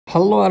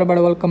Hello everybody,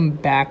 welcome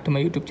back to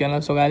my YouTube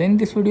channel. So guys, in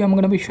this video I'm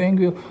going to be showing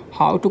you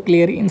how to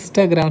clear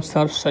Instagram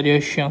search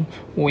suggestion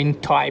when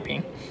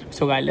typing.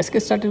 So guys, let's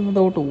get started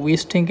without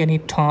wasting any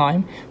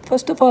time.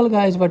 First of all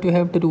guys, what you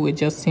have to do is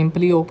just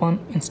simply open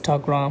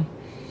Instagram,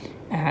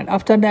 and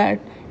after that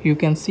you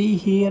can see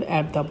here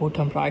at the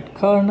bottom right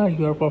corner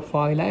your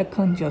profile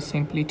icon. Just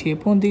simply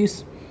tap on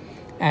this,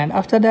 and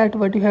after that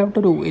what you have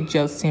to do is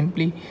just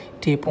simply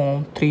tap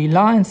on three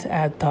lines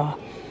at the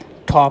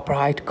top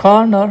right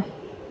corner,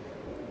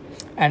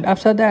 and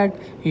after that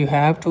you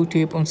have to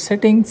tap on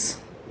settings,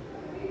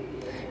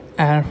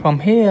 and from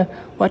here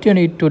what you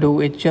need to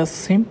do is just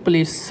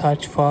simply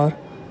search for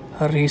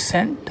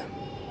recent.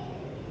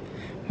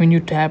 When you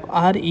tap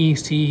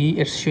REC,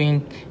 it's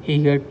showing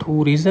here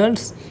two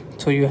results,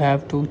 so you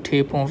have to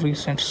tap on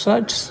recent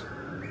search,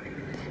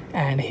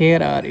 and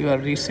here are your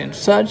recent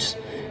search.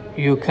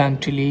 You can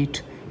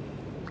delete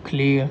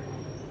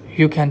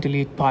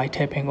by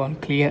tapping on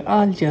clear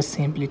all. Just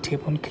simply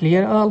tap on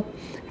clear all,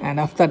 and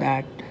after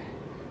that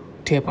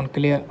tap on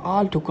clear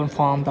all to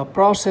confirm the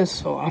process.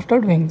 So after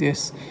doing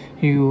this,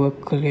 your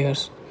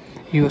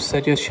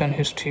suggestion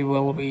history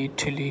will be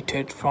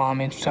deleted from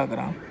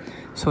Instagram.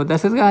 So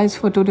that's it guys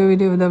for today's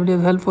video. If the video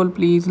is helpful,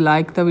 please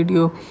like the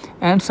video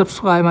and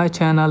subscribe my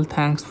channel.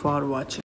 Thanks for watching.